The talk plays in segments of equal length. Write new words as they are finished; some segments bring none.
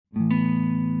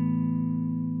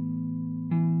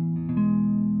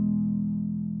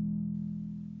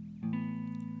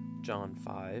John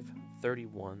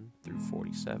 5:31 through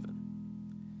 47.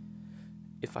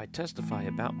 If I testify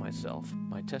about myself,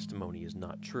 my testimony is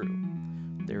not true.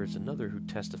 There is another who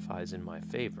testifies in my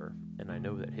favor, and I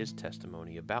know that his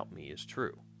testimony about me is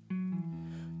true.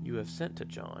 You have sent to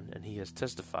John, and he has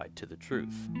testified to the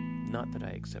truth. Not that I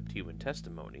accept human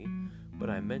testimony, but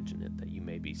I mention it that you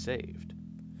may be saved.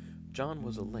 John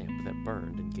was a lamp that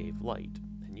burned and gave light,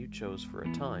 and you chose for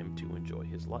a time to enjoy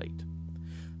his light.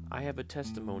 I have a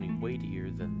testimony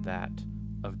weightier than that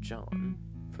of John,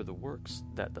 for the works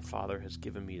that the Father has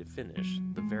given me to finish,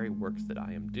 the very works that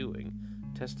I am doing,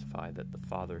 testify that the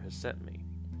Father has sent me.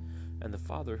 And the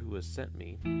Father who has sent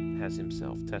me has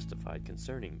himself testified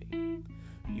concerning me.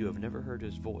 You have never heard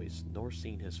his voice, nor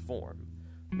seen his form,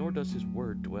 nor does his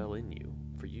word dwell in you,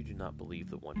 for you do not believe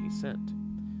the one he sent.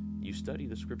 You study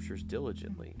the Scriptures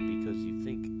diligently, because you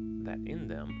think that in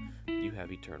them you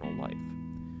have eternal life.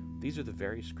 These are the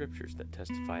very Scriptures that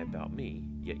testify about me,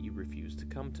 yet you refuse to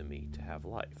come to me to have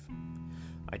life.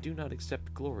 I do not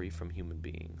accept glory from human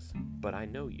beings, but I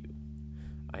know you.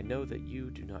 I know that you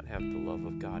do not have the love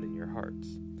of God in your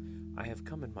hearts. I have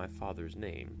come in my Father's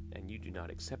name, and you do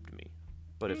not accept me.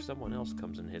 But if someone else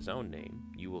comes in his own name,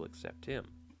 you will accept him.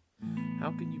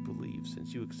 How can you believe,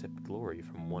 since you accept glory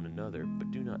from one another,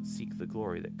 but do not seek the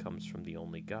glory that comes from the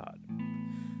only God?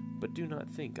 But do not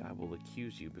think I will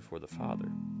accuse you before the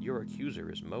Father. Your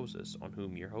accuser is Moses, on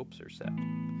whom your hopes are set.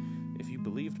 If you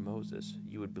believed Moses,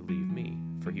 you would believe me,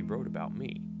 for he wrote about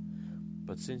me.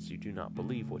 But since you do not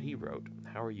believe what he wrote,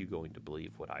 how are you going to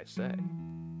believe what I say?